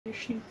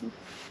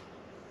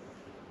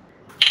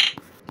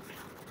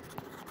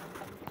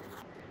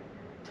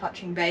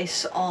Touching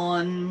base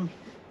on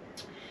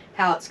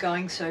how it's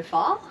going so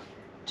far.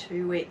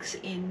 2 weeks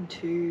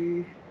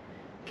into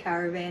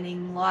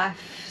caravanning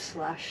life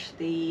 /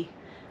 the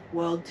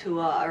world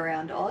tour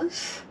around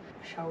Oz.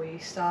 Shall we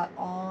start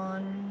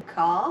on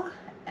car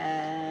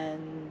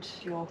and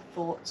your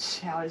thoughts?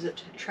 How is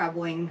it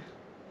travelling?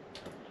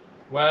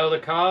 Well, the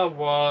car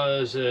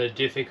was a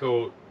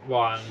difficult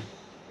one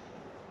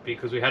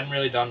because we hadn't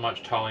really done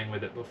much towing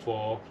with it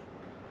before,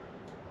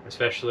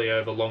 especially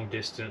over long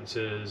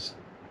distances.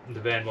 The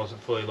van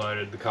wasn't fully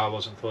loaded, the car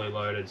wasn't fully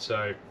loaded,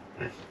 so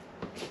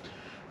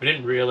we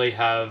didn't really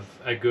have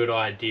a good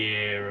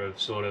idea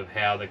of sort of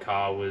how the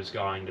car was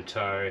going to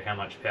tow, how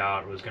much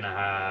power it was going to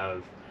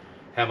have,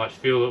 how much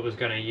fuel it was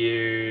going to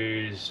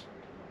use,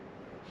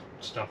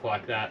 stuff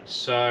like that.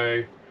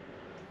 So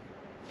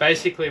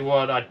basically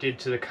what I did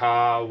to the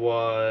car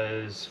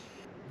was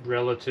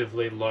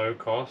relatively low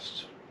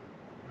cost,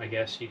 I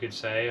guess you could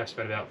say. I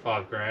spent about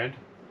 $5,000.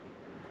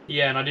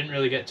 Yeah, and I didn't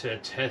really get to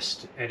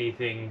test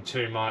anything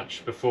too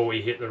much before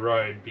we hit the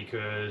road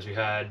because we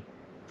had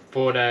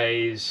 4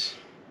 days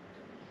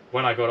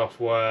when I got off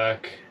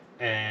work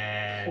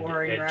and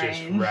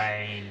just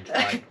rained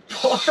like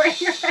pouring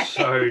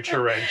so rain.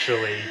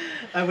 torrentially.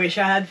 I wish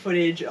I had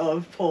footage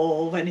of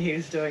Paul when he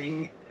was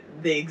doing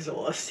the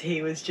exhaust.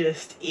 He was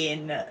just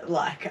in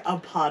like a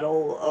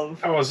puddle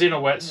of I was in a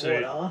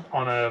wetsuit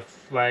water.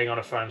 laying on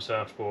a foam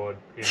surfboard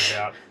in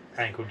about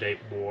ankle deep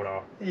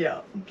water.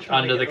 Yeah.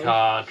 Under the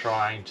car,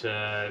 trying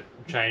to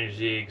change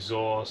the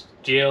exhaust,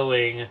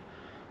 dealing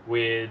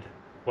with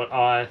what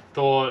I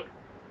thought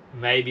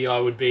maybe I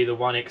would be the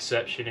one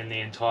exception in the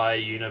entire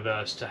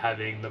universe to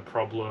having the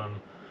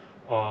problem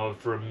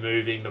of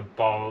removing the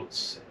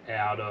bolts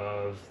out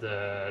of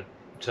the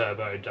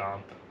turbo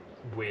dump,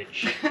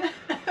 which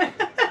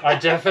I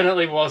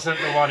definitely wasn't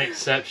the one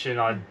exception.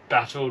 I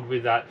battled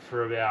with that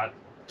for about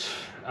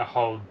a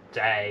whole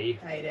day.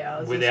 8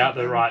 hours without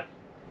the right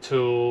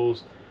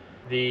tools.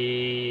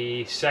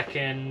 The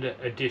second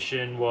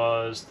addition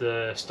was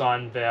the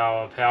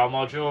Steinbauer power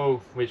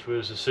module, which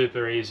was a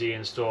super easy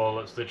install.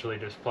 It's literally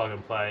just plug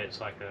and play. It's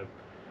like a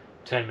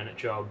 10-minute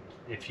job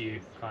if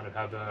you kind of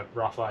have a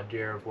rough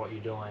idea of what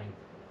you're doing.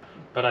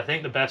 But I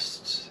think the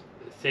best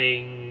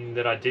thing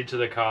that I did to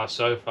the car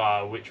so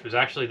far, which was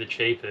actually the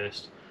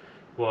cheapest,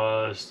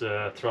 was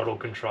the throttle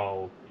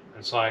control.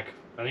 It's like,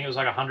 I think it was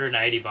like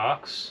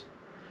 $180,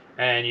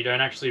 and you don't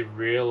actually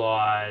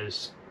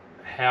realize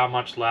how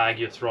much lag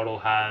your throttle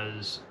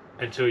has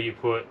until you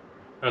put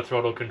a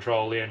throttle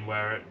control in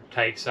where it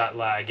takes that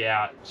lag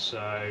out.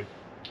 So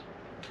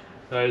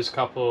those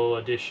couple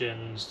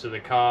additions to the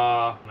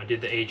car. I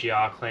did the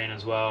EGR clean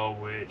as well,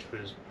 which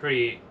was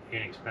pretty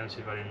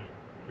inexpensive. I didn't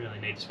really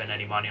need to spend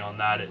any money on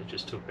that. It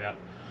just took about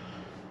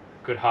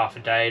a good half a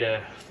day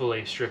to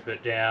fully strip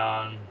it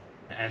down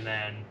and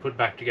then put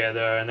back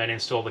together and then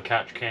install the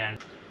catch can.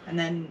 And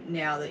then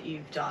now that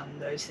you've done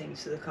those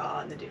things to the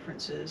car and the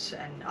differences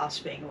and us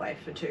being away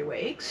for 2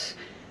 weeks,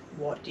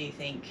 what do you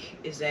think?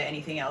 Is there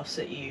anything else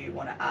that you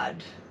want to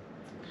add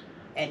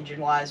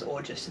engine-wise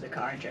or just to the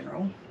car in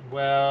general?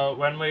 Well,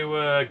 when we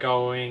were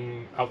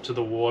going up to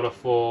the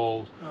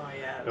waterfall,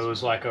 it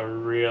was like a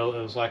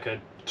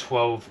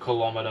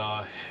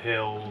 12-kilometer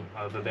hill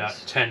of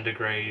about 10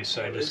 degrees,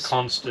 so just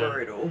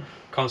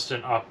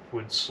constant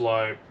upward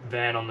slope,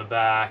 van on the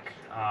back,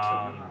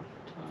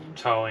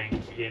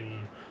 towing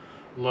in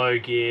low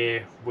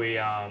gear. We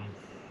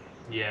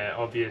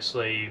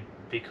obviously,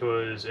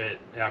 because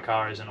our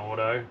car is an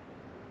auto,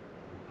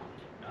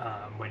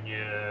 when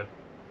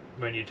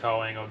you're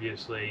towing,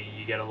 obviously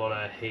you get a lot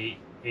of heat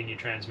in your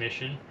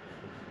transmission,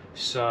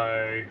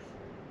 so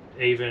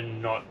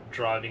even not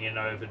driving in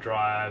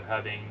overdrive,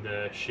 having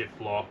the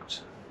shift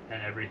locked and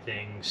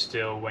everything,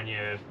 still when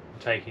you're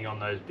taking on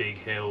those big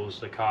hills,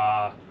 the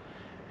car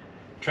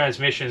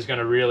transmission is going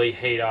to really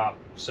heat up.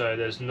 So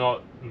there's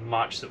not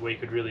much that we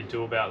could really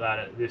do about that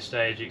at this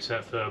stage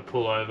except for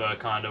pull over,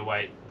 kind of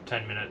wait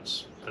 10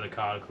 minutes for the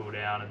car to cool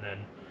down and then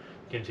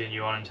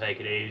continue on and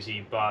take it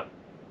easy. But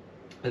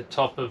the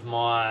top of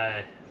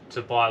my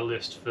to buy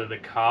list for the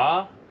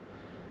car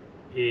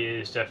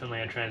is definitely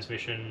a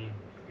transmission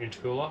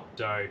intercooler,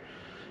 so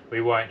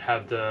we won't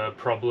have the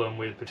problem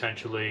with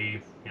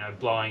potentially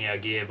blowing our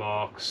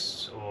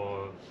gearbox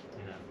or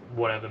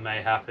whatever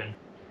may happen.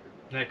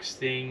 Next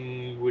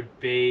thing would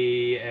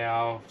be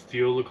our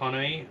fuel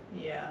economy.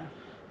 Yeah.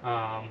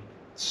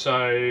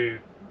 So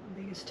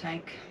biggest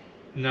tank?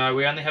 No,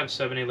 we only have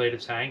 70 litre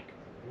tank,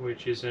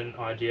 which isn't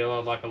ideal.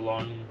 I'd like a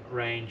long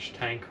range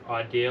tank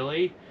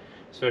ideally,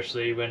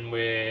 especially when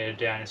we're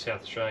down in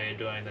South Australia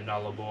doing the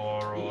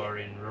Nullarbor or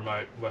in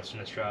remote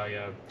Western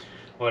Australia,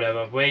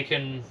 whatever. We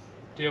can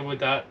deal with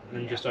that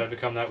and just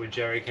overcome that with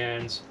jerry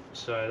cans,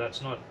 so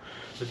that's not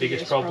the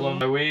biggest problem.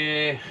 So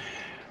we're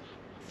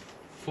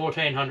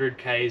 1,400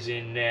 k's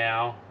in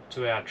now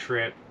to our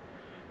trip,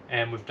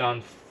 and we've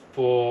done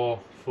 3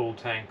 full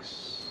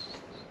tanks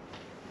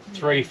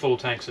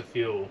of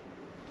fuel.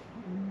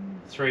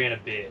 3 and a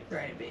bit. 3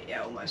 and a bit,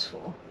 yeah, almost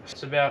 4.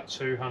 It's about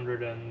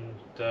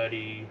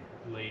 230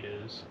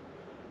 litres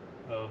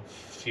of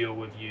fuel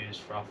we've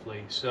used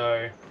roughly.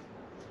 So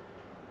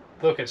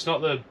look, it's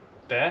not the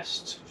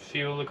best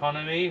fuel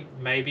economy.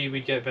 Maybe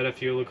we'd get better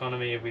fuel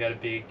economy if we had a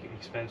big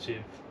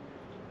expensive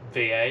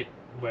V8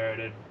 where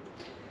it'd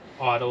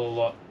idle a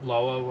lot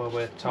lower while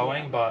we're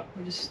towing, but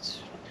we're just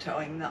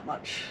towing that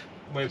much.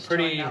 We're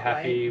pretty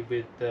happy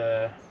with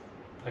the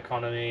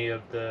economy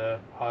of the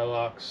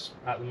Hilux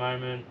at the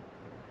moment.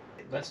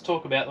 Let's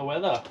talk about the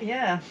weather.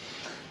 Yeah,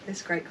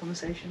 this great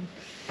conversation.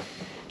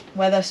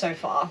 Weather so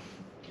far.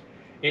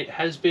 It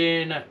has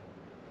been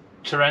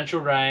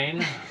torrential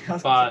rain,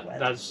 but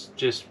that's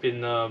just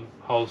been the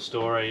whole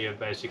story of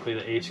basically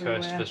the east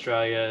coast of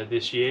Australia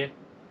this year.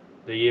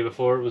 The year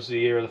before it was the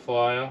year of the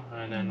fire,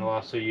 and then the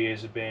last 2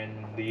 years have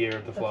been the year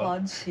of the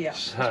floods. Yeah,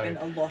 so, there's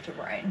been a lot of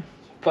rain.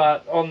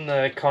 But on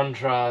the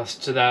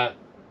contrast to that,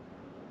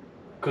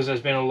 because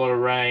there's been a lot of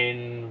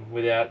rain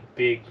without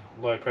big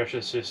low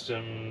pressure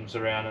systems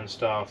around and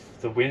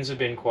stuff, the winds have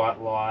been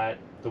quite light.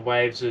 The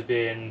waves have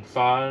been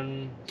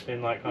fun. It's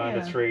been like kind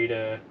of 3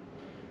 to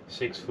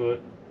 6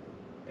 foot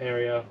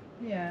area.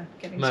 Yeah,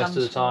 getting most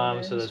of the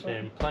time. So there's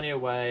been plenty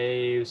of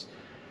waves.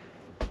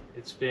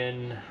 It's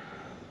been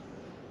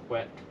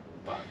wet,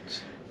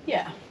 but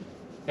yeah,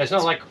 it's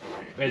not like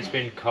it's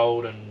been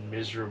cold and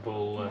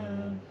miserable,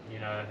 and you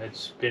know,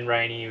 it's been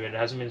rainy, but it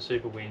hasn't been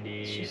super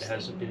windy. It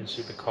hasn't been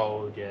super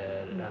cold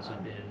yet. It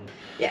hasn't been.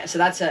 Yeah, so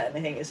that's it. And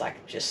the thing is,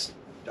 like, just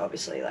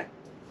obviously, like,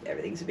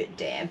 everything's a bit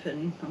damp,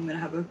 and I'm gonna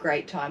have a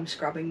great time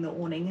scrubbing the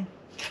awning,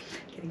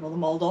 getting all the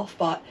mold off,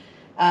 but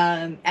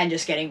and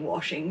just getting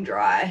washing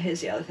dry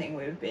is the other thing.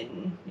 We've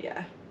been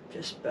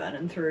just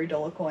burning through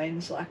dollar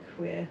coins like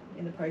we're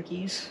in the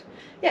pokies.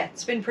 Yeah,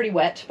 it's been pretty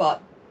wet,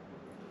 but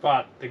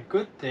the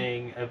good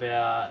thing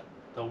about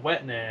the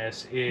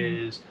wetness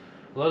is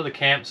a lot of the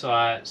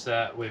campsites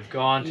that we've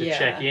gone to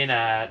check in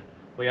at,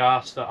 we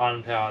asked for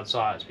unpowered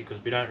sites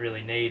because we don't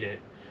really need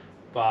it.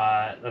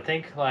 But I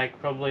think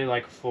probably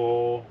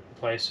 4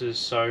 places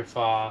so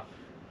far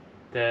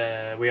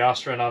we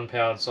asked for an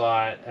unpowered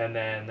site, and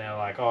then they're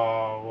like, oh,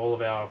 all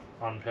of our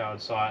unpowered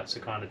sites are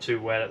kind of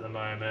too wet at the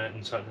moment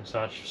and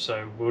such,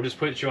 so we'll just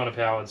put you on a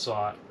powered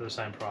site for the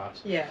same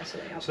price. Yeah, so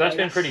that's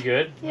been pretty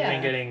good. We've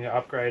been getting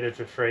upgraded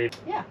for free.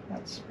 Yeah,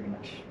 that's pretty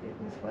much it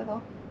with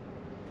weather.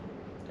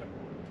 Yep.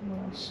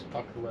 What else?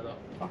 Fuck the weather.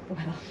 Fuck the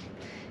weather.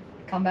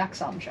 Come back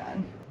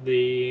sunshine.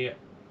 The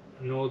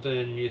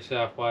northern New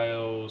South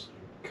Wales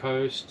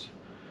coast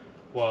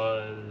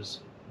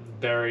was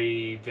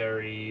very,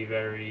 very,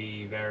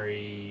 very,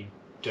 very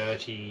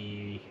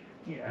dirty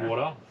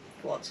water.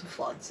 Lots of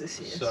floods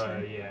this year.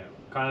 So yeah,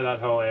 kind of that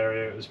whole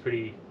area, it was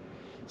pretty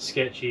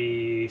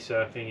sketchy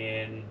surfing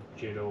in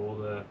due to all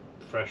the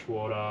fresh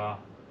water.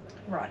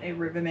 Right near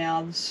river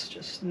mouths,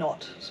 just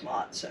not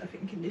smart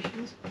surfing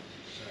conditions.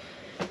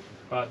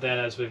 But then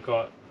as we've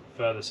got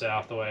further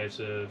south, the waves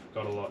have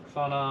got a lot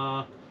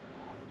funner.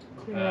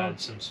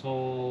 Had some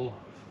small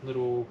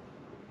little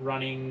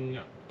running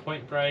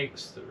point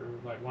breaks that were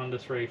like 1 to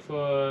 3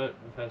 foot.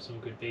 We've had some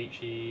good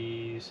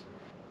beachies.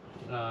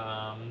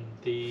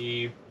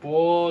 The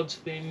board's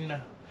been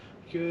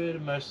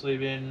good. Mostly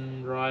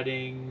been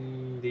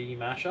riding the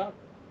mashup.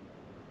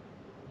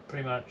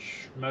 Pretty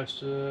much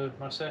most of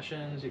my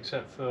sessions,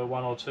 except for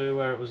 1 or 2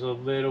 where it was a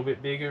little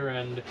bit bigger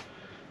and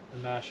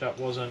the mashup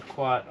wasn't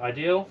quite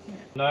ideal.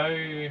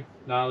 No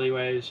gnarly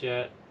waves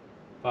yet,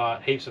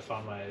 but heaps of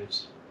fun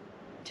waves.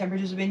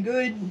 Temperatures have been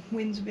good,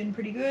 winds have been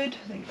pretty good.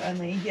 I think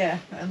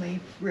only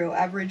real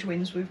average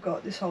winds we've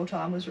got this whole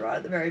time was right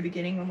at the very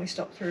beginning when we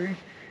stopped through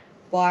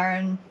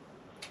Byron.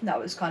 That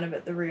was kind of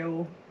at the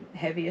real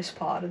heaviest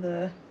part of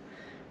the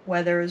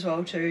weather as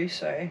well too,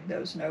 so there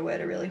was nowhere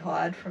to really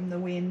hide from the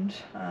wind.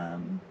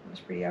 It was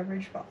pretty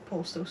average, but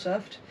Paul still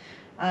surfed.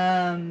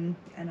 And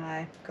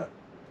I got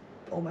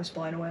almost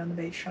blown away on the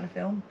beach trying to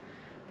film.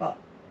 But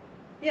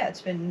yeah,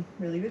 it's been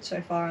really good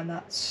so far, and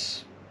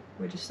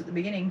we're just at the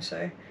beginning,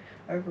 so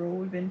overall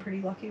we've been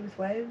pretty lucky with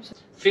waves.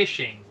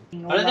 Fishing.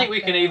 I don't think we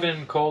can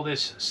even call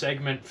this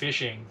segment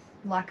fishing.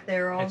 Lack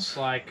thereof. It's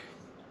like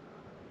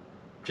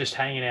just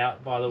hanging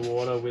out by the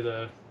water with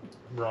a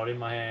rod in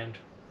my hand.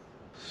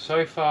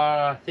 So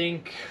far I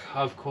think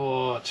I've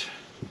caught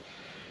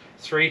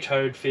 3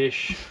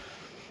 toadfish,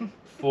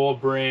 4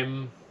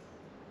 brim,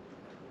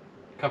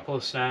 a couple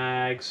of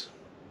snags,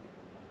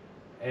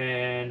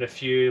 and a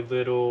few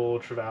little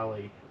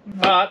trevally.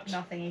 But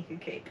nothing you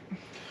could keep.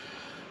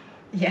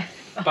 Yeah.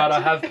 But I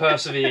have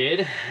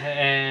persevered,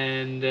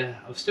 and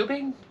I've still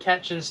been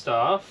catching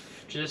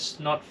stuff,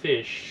 just not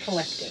fish.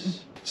 Collecting.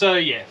 So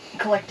yeah.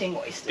 Collecting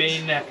oysters.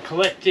 Been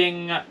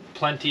collecting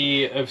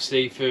plenty of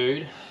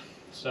seafood,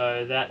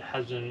 so that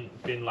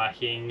hasn't been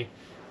lacking.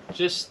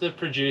 Just the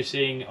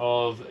producing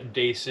of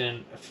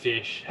decent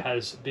fish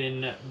has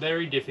been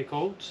very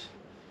difficult.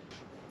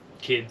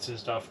 Kids and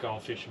stuff going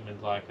fishing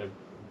with like a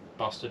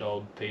busted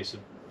old piece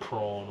of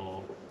prawn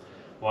or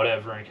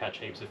whatever and catch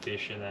heaps of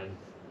fish, and then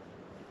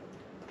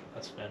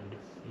I spend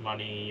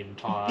money and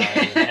time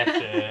and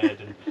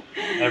effort and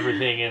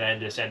everything, and then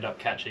just end up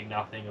catching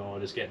nothing or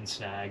just getting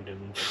snagged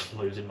and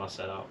losing my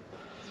setup.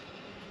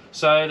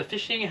 So the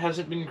fishing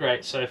hasn't been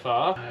great so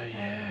far.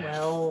 Yeah,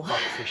 well, fuck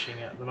fishing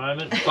at the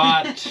moment,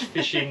 but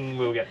fishing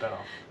will get better,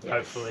 yes.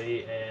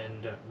 hopefully,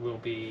 and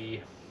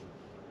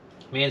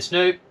me and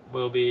Snoop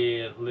will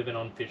be living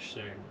on fish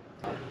soon.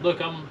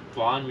 Look, I'm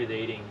fine with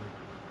eating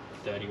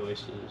 30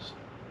 oysters.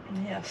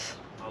 Yes.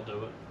 I'll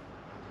do it.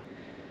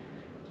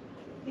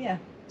 Yeah,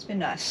 it's been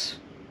nice.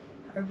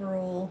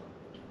 Overall,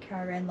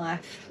 caravan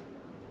life,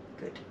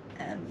 good.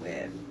 And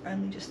we're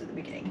only just at the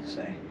beginning,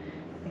 so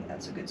I think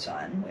that's a good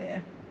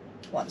sign.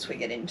 Once we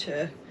get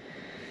into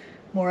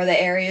more of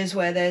the areas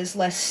where there's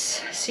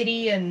less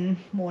city and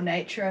more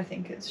nature, I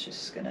think it's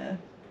just gonna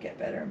get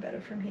better and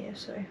better from here,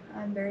 so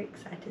I'm very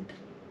excited.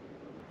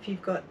 If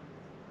you've got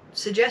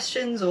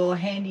suggestions or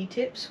handy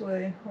tips,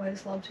 we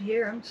always love to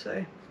hear them,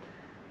 so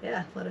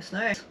yeah, let us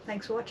know.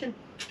 Thanks for watching.